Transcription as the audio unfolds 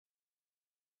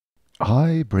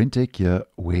Hi, BrenTech here,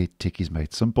 where tech is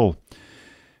made simple.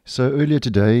 So earlier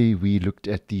today, we looked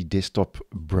at the desktop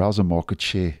browser market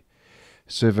share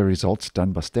survey results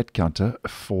done by Statcounter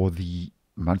for the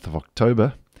month of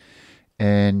October.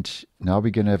 And now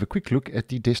we're going to have a quick look at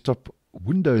the desktop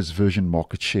Windows version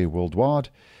market share worldwide.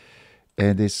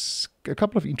 And there's a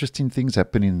couple of interesting things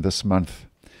happening this month.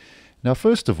 Now,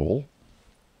 first of all,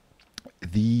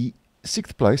 the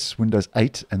 6th place, Windows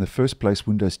 8, and the 1st place,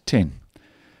 Windows 10,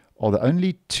 are the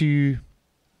only two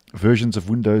versions of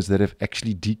Windows that have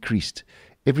actually decreased.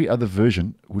 Every other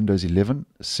version, Windows 11,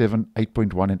 7,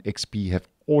 8.1, and XP, have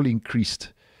all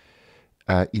increased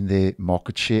in their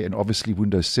market share. And obviously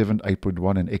Windows 7,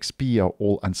 8.1, and XP are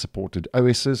all unsupported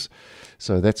OSs.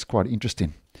 So that's quite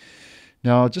interesting.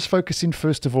 Now, just focusing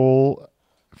first of all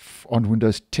on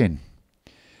Windows 10.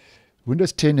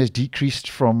 Windows 10 has decreased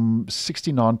from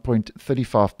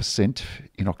 69.35%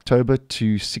 in October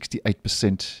to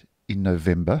 68% in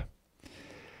November.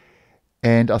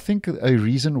 And I think a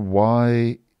reason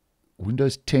why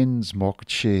Windows 10's market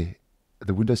share,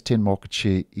 the Windows 10 market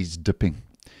share, is dipping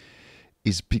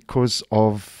is because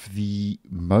of the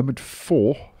Moment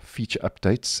 4 feature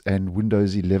updates and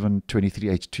Windows 11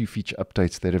 23H2 feature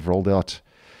updates that have rolled out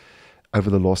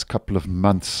over the last couple of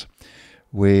months,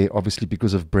 where obviously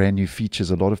because of brand new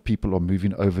features, a lot of people are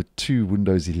moving over to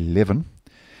Windows 11.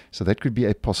 So that could be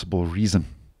a possible reason.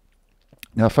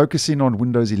 Now, focusing on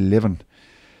Windows 11,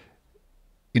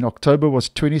 in October was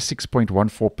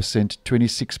 26.14%,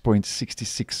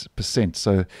 26.66%.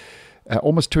 So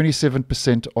almost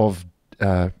 27% of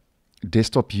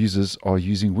desktop users are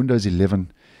using Windows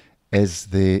 11 as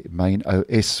their main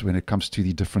OS when it comes to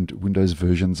the different Windows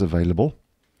versions available.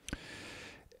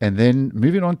 And then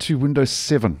moving on to Windows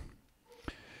 7,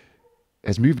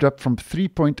 has moved up from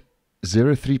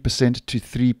 3.03% to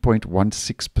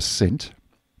 3.16%.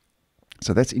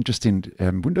 So that's interesting.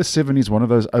 Windows 7 is one of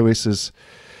those OSs,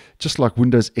 just like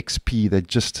Windows XP, that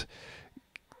just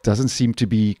doesn't seem to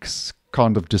be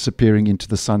kind of disappearing into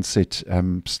the sunset.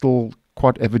 Still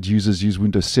quite avid users use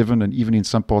Windows 7, and even in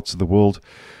some parts of the world,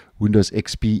 Windows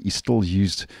XP is still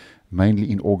used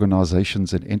mainly in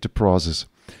organizations and enterprises.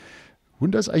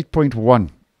 Windows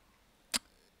 8.1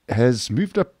 has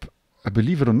moved up,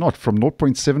 believe it or not, from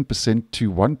 0.7%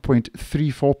 to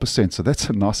 1.34%. So that's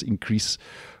a nice increase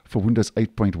for Windows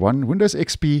 8.1. Windows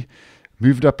XP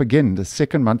moved up again the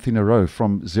second month in a row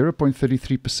from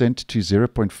 0.33% to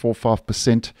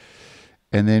 0.45%.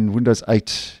 And then Windows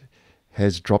 8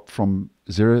 has dropped from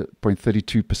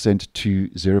 0.32% to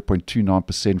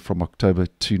 0.29% from October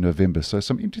to November. So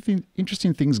some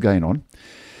interesting things going on.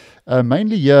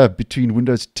 Mainly here between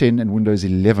Windows 10 and Windows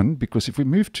 11, because if we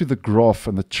move to the graph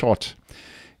and the chart,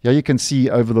 here you can see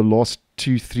over the last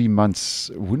 2-3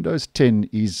 months, Windows 10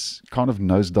 is kind of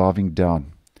nosediving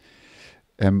down.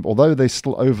 Although they're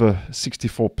still over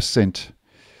 64%,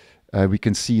 we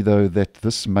can see though that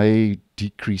this may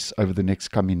decrease over the next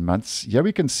coming months. Here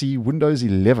we can see Windows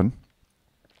 11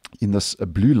 in this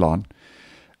blue line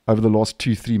over the last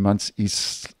 2-3 months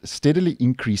is steadily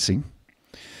increasing.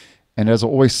 And as I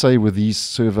always say with these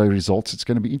survey results, it's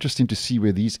going to be interesting to see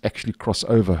where these actually cross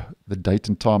over, the date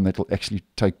and time that will actually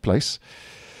take place.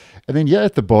 And then here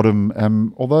at the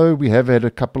bottom, although we have had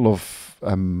a couple of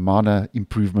minor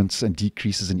improvements and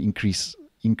decreases and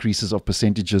increases of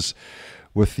percentages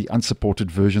with the unsupported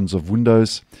versions of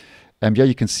Windows, here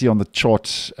you can see on the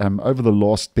chart, over the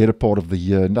last better part of the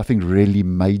year, nothing really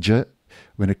major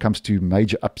when it comes to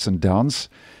major ups and downs.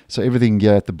 So everything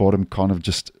here at the bottom kind of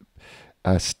just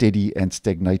steady and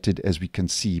stagnated, as we can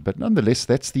see. But nonetheless,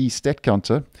 that's the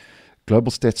Statcounter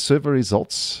Global Stats survey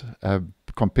results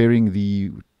comparing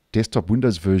the desktop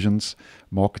Windows versions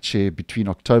market share between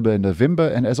October and November.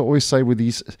 And as I always say with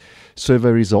these survey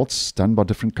results done by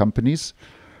different companies,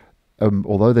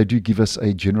 although they do give us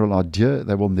a general idea,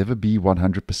 they will never be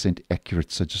 100%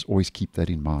 accurate. So just always keep that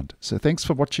in mind. So thanks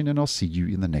for watching, and I'll see you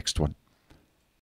in the next one.